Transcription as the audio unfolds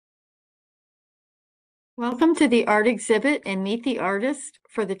Welcome to the art exhibit and meet the artist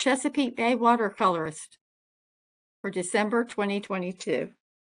for the Chesapeake Bay Watercolorist for December 2022.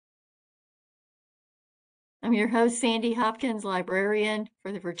 I'm your host, Sandy Hopkins, librarian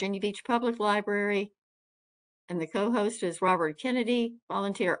for the Virginia Beach Public Library, and the co-host is Robert Kennedy,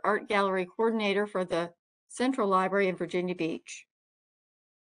 volunteer art gallery coordinator for the Central Library in Virginia Beach.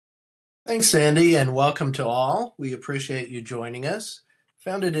 Thanks, Sandy, and welcome to all. We appreciate you joining us.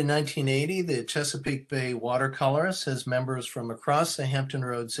 Founded in 1980, the Chesapeake Bay Watercolorists has members from across the Hampton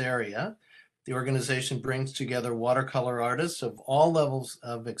Roads area. The organization brings together watercolor artists of all levels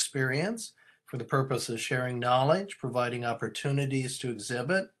of experience for the purpose of sharing knowledge, providing opportunities to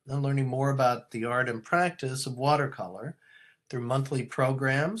exhibit, and learning more about the art and practice of watercolor through monthly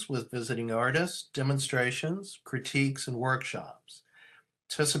programs with visiting artists, demonstrations, critiques, and workshops.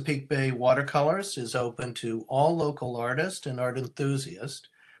 Chesapeake Bay Watercolors is open to all local artists and art enthusiasts.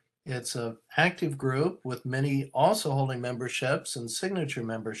 It's an active group with many also holding memberships and signature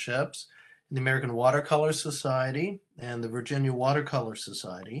memberships in the American Watercolor Society and the Virginia Watercolor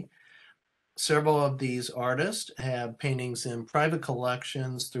Society. Several of these artists have paintings in private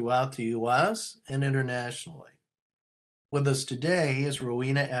collections throughout the U.S. and internationally. With us today is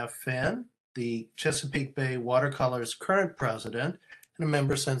Rowena F. Finn, the Chesapeake Bay Watercolor's current president and a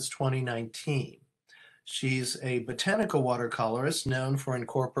member since 2019. She's a botanical watercolorist known for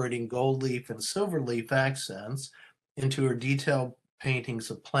incorporating gold leaf and silver leaf accents into her detailed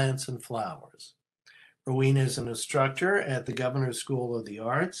paintings of plants and flowers. Rowena is an instructor at the Governor's School of the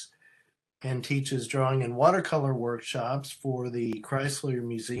Arts and teaches drawing and watercolor workshops for the Chrysler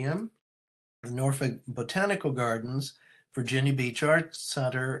Museum, the Norfolk Botanical Gardens, Virginia Beach Arts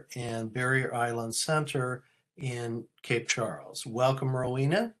Center, and Barrier Island Center in Cape Charles. Welcome,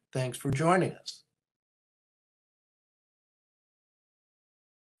 Rowena. Thanks for joining us.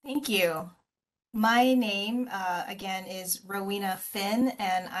 Thank you. My name, again, is Rowena Finn,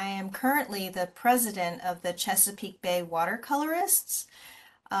 and I am currently the president of the Chesapeake Bay Watercolorists.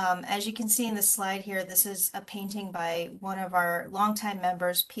 As you can see in the slide here, this is a painting by one of our longtime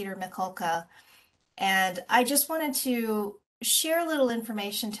members, Peter Mikulka. And I just wanted to share a little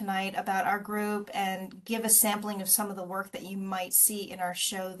information tonight about our group and give a sampling of some of the work that you might see in our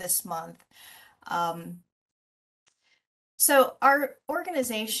show this month. So our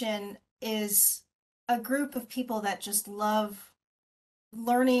organization is a group of people that just love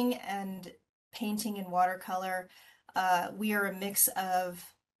learning and painting in watercolor. We are a mix of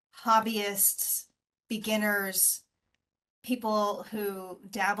hobbyists, beginners, people who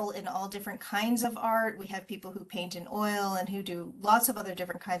dabble in all different kinds of art. We have people who paint in oil and who do lots of other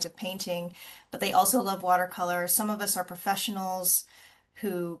different kinds of painting, but they also love watercolor. Some of us are professionals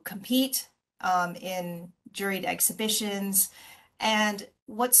who compete in juried exhibitions. And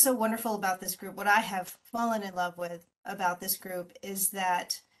what's so wonderful about this group, what I have fallen in love with about this group, is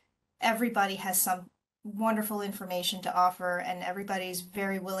that everybody has some wonderful information to offer, and everybody's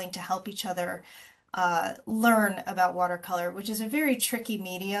very willing to help each other learn about watercolor, which is a very tricky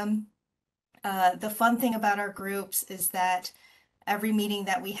medium. The fun thing about our groups is that every meeting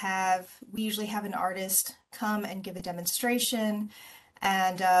that we usually have an artist come and give a demonstration,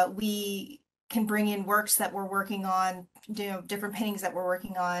 and we can bring in works that we're working on, different paintings that we're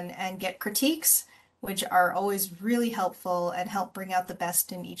working on, and get critiques, which are always really helpful and help bring out the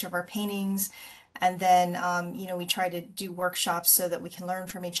best in each of our paintings. And then, we try to do workshops so that we can learn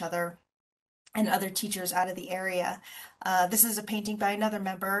from each other and other teachers out of the area. This is a painting by another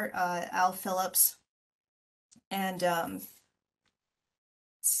member, Al Phillips. And let's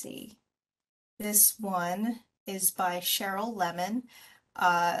see, this one is by Cheryl Lemon.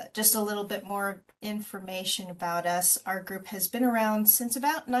 Just a little bit more information about us. Our group has been around since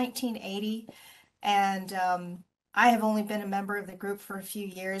about 1980, and I have only been a member of the group for a few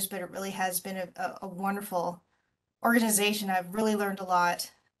years, but it really has been a wonderful organization. I've really learned a lot.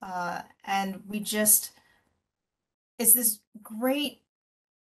 And it's this great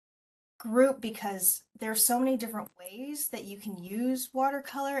group because there's so many different ways that you can use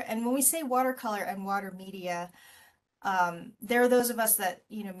watercolor. And when we say watercolor and water media, there are those of us that,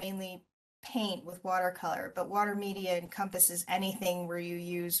 mainly paint with watercolor, but water media encompasses anything where you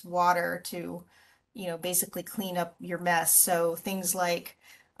use water to, basically clean up your mess. So things like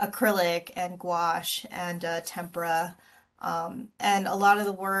acrylic and gouache and tempera. And a lot of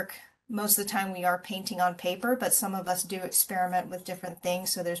the work, most of the time we are painting on paper, but some of us do experiment with different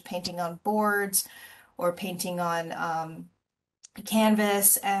things. So there's painting on boards or painting on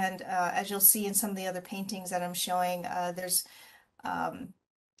canvas. And as you'll see in some of the other paintings that I'm showing, there's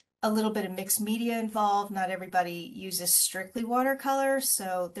a little bit of mixed media involved. Not everybody uses strictly watercolor.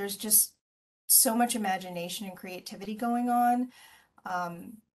 So there's just so much imagination and creativity going on,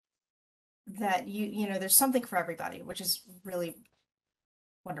 that you know, there's something for everybody, which is really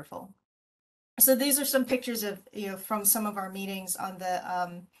wonderful. So these are some pictures of, you know, from some of our meetings. On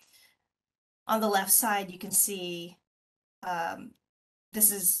the left side, you can see,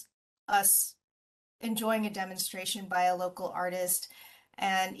 this is us enjoying a demonstration by a local artist.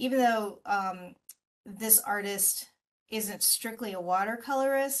 And even though this artist isn't strictly a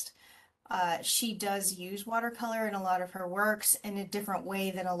watercolorist, she does use watercolor in a lot of her works in a different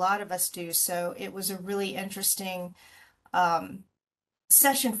way than a lot of us do. So it was a really interesting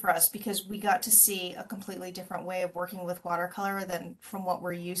session for us because we got to see a completely different way of working with watercolor than from what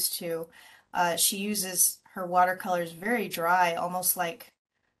we're used to. She uses her watercolors very dry, almost like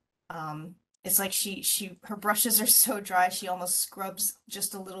it's like her brushes are so dry she almost scrubs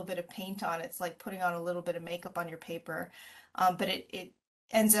just a little bit of paint on it. It's like putting on a little bit of makeup on your paper. But it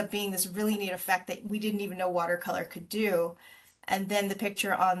ends up being this really neat effect that we didn't even know watercolor could do. And then the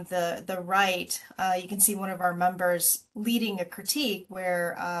picture on the right, you can see one of our members leading a critique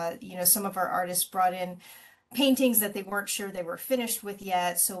where, you know, some of our artists brought in paintings that they weren't sure they were finished with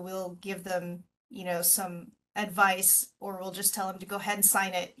yet. So we'll give them, you know, some advice, or we'll just tell them to go ahead and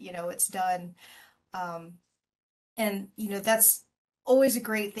sign it, you know, it's done. And, you know, that's always a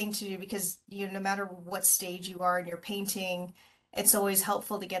great thing to do because, you know, no matter what stage you are in your painting, it's always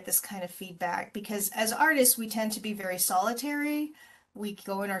helpful to get this kind of feedback because as artists, we tend to be very solitary. We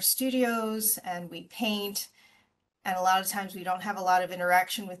go in our studios and we paint, and a lot of times we don't have a lot of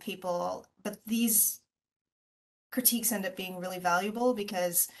interaction with people, but these critiques end up being really valuable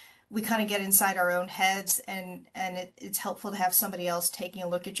because we kind of get inside our own heads, and it's helpful to have somebody else taking a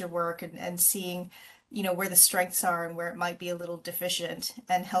look at your work and seeing, you know, where the strengths are and where it might be a little deficient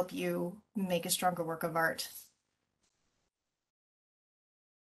and help you make a stronger work of art.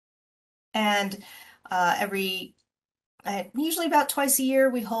 And usually about twice a year,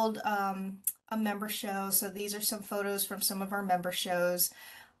 we hold a member show. So these are some photos from some of our member shows.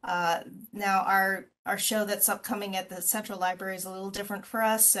 Now our show that's upcoming at the Central Library is a little different for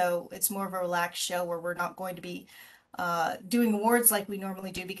us. So it's more of a relaxed show where we're not going to be doing awards like we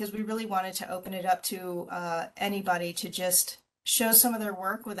normally do because we really wanted to open it up to anybody to just show some of their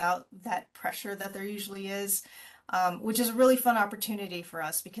work without that pressure that there usually is. Which is a really fun opportunity for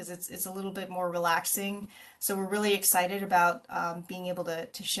us because it's a little bit more relaxing. So we're really excited about being able to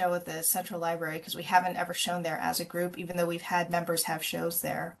show at the Central Library because we haven't ever shown there as a group, even though we've had members have shows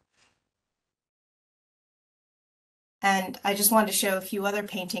there. And I just wanted to show a few other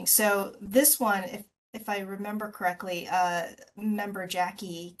paintings. So this one, if I remember correctly, member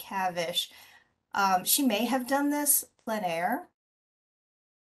Jackie Cavish, she may have done this plein air.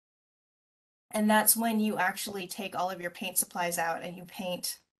 And that's when you actually take all of your paint supplies out and you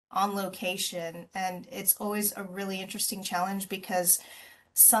paint on location. And it's always a really interesting challenge because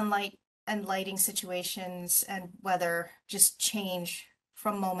sunlight and lighting situations and weather just change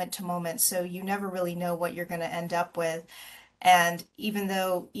from moment to moment. So you never really know what you're going to end up with. And even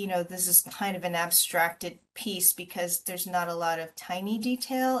though, you know, this is kind of an abstracted piece because there's not a lot of tiny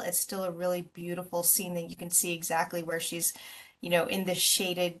detail, it's still a really beautiful scene that you can see exactly where she's, you know, in this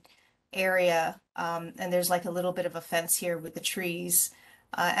shaded area. And there's like a little bit of a fence here with the trees.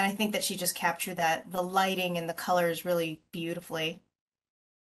 And I think that she just captured that, the lighting and the colors really beautifully.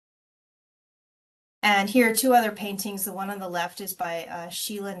 And here are two other paintings. The one on the left is by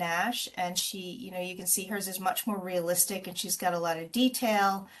Sheila Nash, and she, you know, you can see hers is much more realistic and she's got a lot of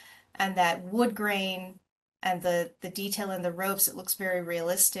detail and that wood grain and the detail in the ropes, it looks very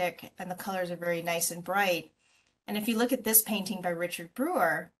realistic and the colors are very nice and bright. And if you look at this painting by Richard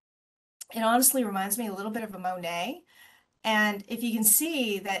Brewer, it honestly reminds me a little bit of a Monet. And if you can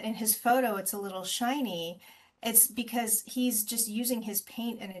see that in his photo, it's a little shiny, it's because he's just using his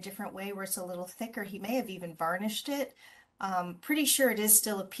paint in a different way where it's a little thicker. He may have even varnished it. Pretty sure it is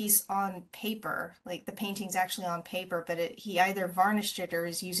still a piece on paper, like the painting's actually on paper, but he either varnished it or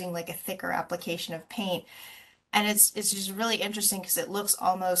is using like a thicker application of paint. And it's just really interesting because it looks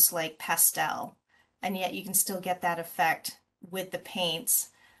almost like pastel, and yet you can still get that effect with the paints.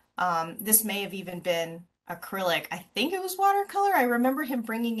 This may have even been acrylic. I think it was watercolor. I remember him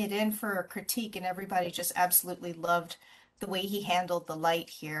bringing it in for a critique and everybody just absolutely loved the way he handled the light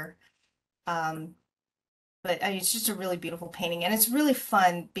here. But I mean, it's just a really beautiful painting and it's really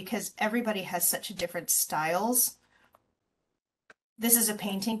fun because everybody has such different styles. This is a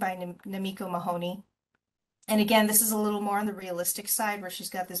painting by Namiko Mahoney. And again, this is a little more on the realistic side where she's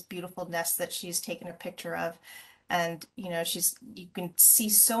got this beautiful nest that she's taken a picture of. And, you know, you can see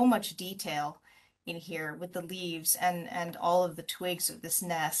so much detail in here with the leaves and all of the twigs of this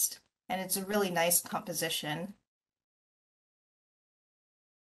nest. and it's a really nice composition.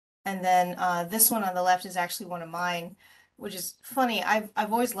 And then this one on the left is actually one of mine, which is funny. I've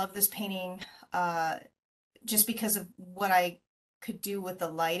always loved this painting just because of what I could do with the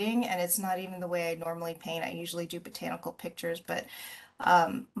lighting, and it's not even the way I normally paint. I usually do botanical pictures, but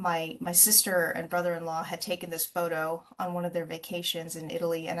my sister and brother-in-law had taken this photo on one of their vacations in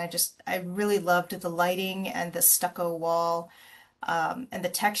Italy, and I really loved the lighting and the stucco wall and the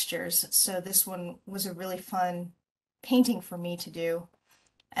textures. So this one was a really fun painting for me to do.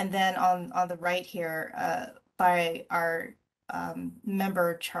 And then on the right here, by our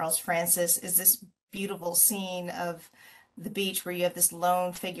member Charles Francis, is this beautiful scene of the beach where you have this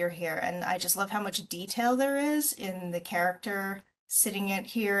lone figure here. And I just love how much detail there is in the character sitting it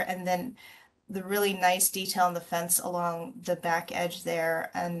here, and then the really nice detail in the fence along the back edge there.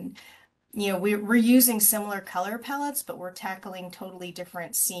 And we're using similar color palettes, but we're tackling totally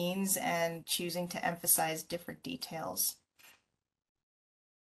different scenes and choosing to emphasize different details.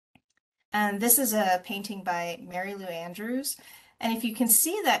 And this is a painting by Mary Lou Andrews. And if you can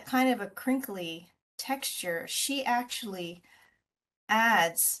see that kind of a crinkly texture, she actually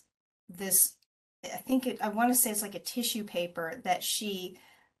adds this, I want to say it's like a tissue paper that she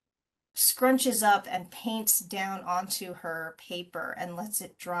scrunches up and paints down onto her paper and lets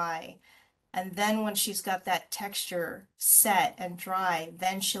it dry. And then when she's got that texture set and dry,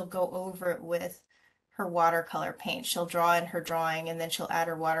 then she'll go over it with her watercolor paint. She'll draw in her drawing and then she'll add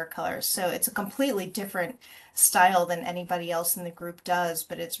her watercolors. So it's a completely different style than anybody else in the group does,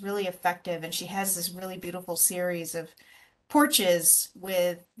 but it's really effective. And she has this really beautiful series of porches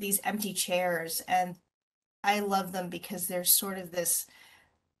with these empty chairs. And I love them because there's sort of this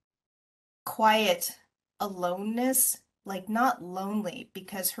quiet aloneness, like not lonely,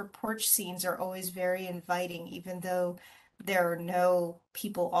 because her porch scenes are always very inviting, even though there are no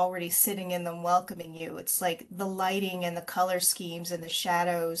people already sitting in them welcoming you. It's like the lighting and the color schemes and the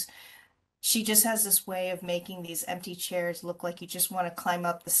shadows. She just has this way of making these empty chairs look like you just want to climb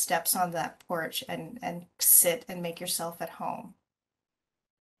up the steps on that porch and sit and make yourself at home.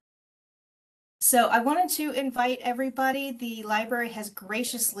 So I wanted to invite everybody. The library has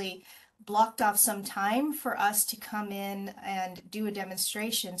graciously blocked off some time for us to come in and do a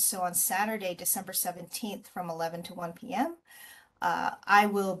demonstration. So on Saturday, December 17th from 11 to 1 p.m., I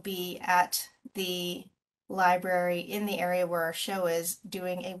will be at the library in the area where our show is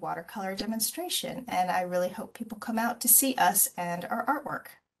doing a watercolor demonstration. And I really hope people come out to see us and our artwork.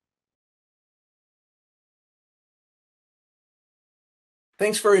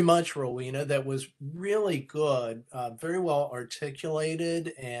 Thanks very much, Rowena. That was really good, very well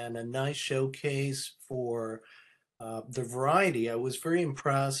articulated, and a nice showcase for the variety. I was very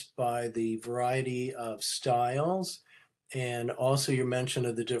impressed by the variety of styles, and also your mention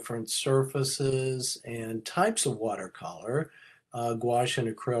of the different surfaces and types of watercolor, gouache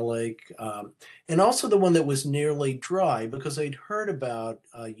and acrylic, and also the one that was nearly dry, because I'd heard about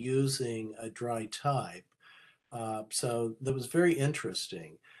using a dry type. So that was very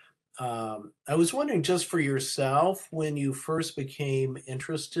interesting. I was wondering, just for yourself, when you first became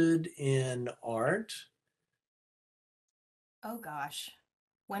interested in art. Oh gosh,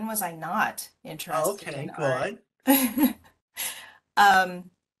 when was I not interested Okay, in art? good. Um,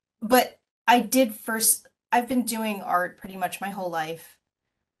 but I've been doing art pretty much my whole life.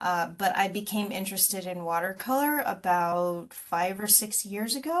 But I became interested in watercolor about 5 or 6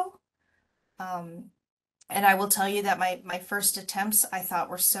 years ago. Um, and I will tell you that my first attempts I thought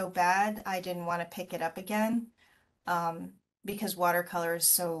were so bad, I didn't want to pick it up again, um, because watercolor is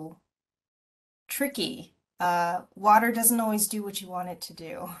so tricky. Water doesn't always do what you want it to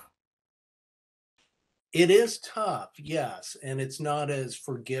do. It is tough, yes, and it's not as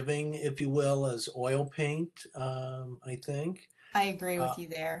forgiving, if you will, as oil paint, I think. I agree Uh, with you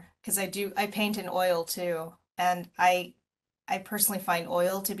there because I paint in oil too, and I personally find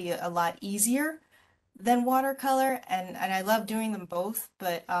oil to be a lot easier than watercolor, and I love doing them both,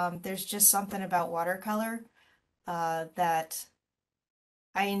 but there's just something about watercolor that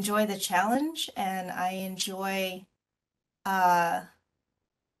I enjoy the challenge, and I enjoy uh,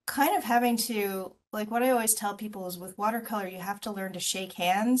 kind of having to, like what I always tell people is with watercolor, you have to learn to shake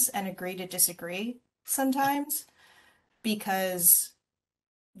hands and agree to disagree sometimes, because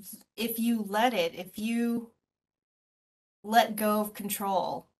if you let go of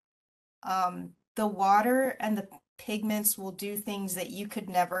control, the water and the pigments will do things that you could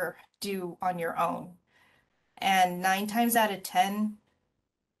never do on your own. And 9 times out of 10,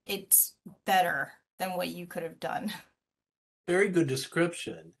 it's better than what you could have done. Very good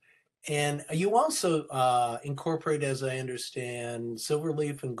description. And you also incorporate, as I understand, silver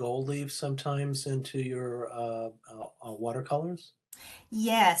leaf and gold leaf sometimes into your watercolors?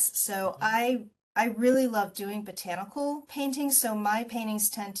 Yes, so I really love doing botanical paintings, so my paintings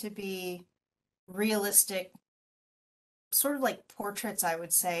tend to be realistic, sort of like portraits, I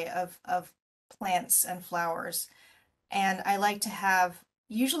would say, of plants and flowers. And I like to have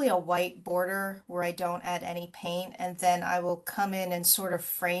usually a white border where I don't add any paint, and then I will come in and sort of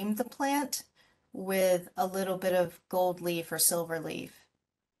frame the plant with a little bit of gold leaf or silver leaf.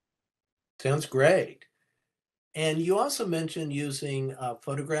 Sounds great. And you also mentioned using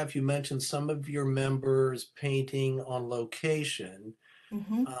photograph. You mentioned some of your members painting on location.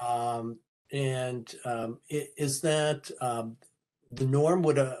 Hmm. Um, is that the norm?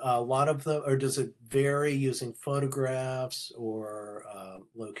 Would a lot of them, or does it vary using photographs or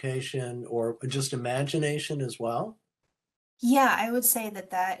location or just imagination as well? Yeah, I would say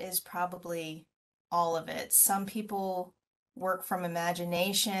that that is probably all of it. Some people work from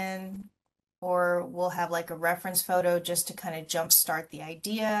imagination, or will have like a reference photo just to kind of jumpstart the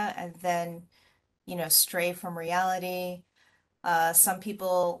idea and then, stray from reality. Some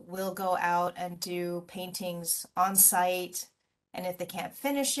people will go out and do paintings on site, and if they can't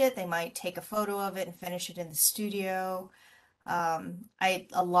finish it, they might take a photo of it and finish it in the studio.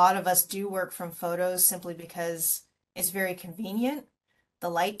 A lot of us do work from photos simply because it's very convenient. The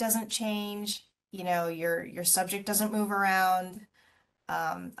light doesn't change, your subject doesn't move around.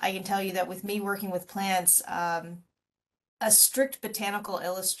 I can tell you that with me working with plants, a strict botanical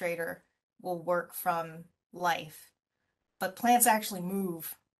illustrator will work from life, but plants actually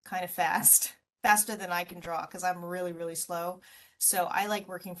move kind of fast, faster than I can draw because I'm really, really slow. So I like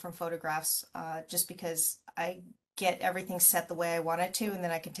working from photographs just because I get everything set the way I want it to, and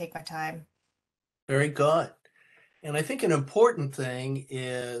then I can take my time. Very good. And I think an important thing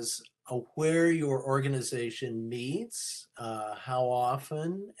is where your organization meets, how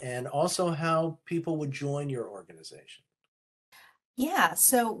often, and also how people would join your organization. Yeah,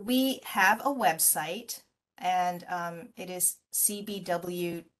 so we have a website, and it is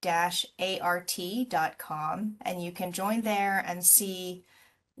cbw-art.com, and you can join there and see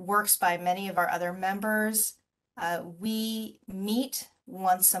works by many of our other members. We meet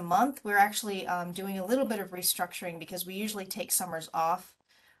once a month. We're actually doing a little bit of restructuring because we usually take summers off,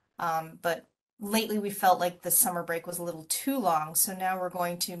 but lately we felt like the summer break was a little too long, so now we're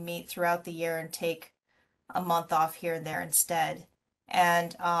going to meet throughout the year and take a month off here and there instead.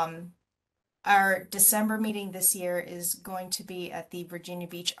 And our December meeting this year is going to be at the Virginia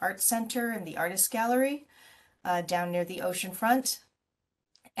Beach Art Center in the Artist Gallery down near the ocean front.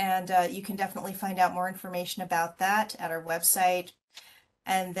 And you can definitely find out more information about that at our website.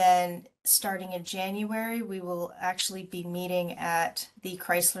 And then starting in January, we will actually be meeting at the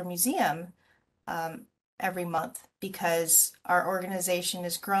Chrysler Museum um, every month because our organization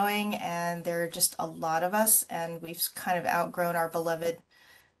is growing and there are just a lot of us, and we've kind of outgrown our beloved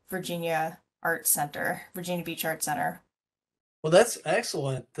Virginia Art Center, Virginia Beach Art Center. Well, that's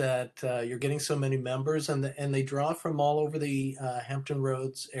excellent that you're getting so many members, and they draw from all over the Hampton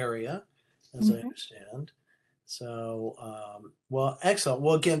Roads area, as I Mhm. understand. So, well, excellent.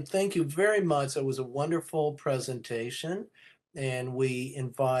 Well, again, thank you very much. It was a wonderful presentation, and we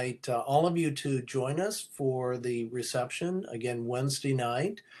invite all of you to join us for the reception again Wednesday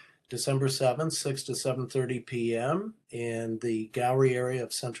night, December 7th, 6 to 7:30 p.m. in the gallery area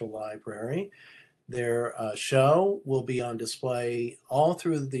of Central Library. Their show will be on display all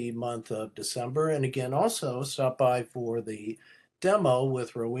through the month of December. And again, also stop by for the demo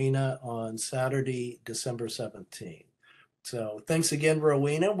with Rowena on Saturday, December 17th. So thanks again,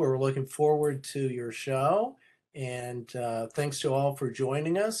 Rowena. We're looking forward to your show. And thanks to all for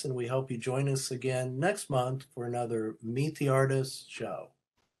joining us. And we hope you join us again next month for another Meet the Artist show.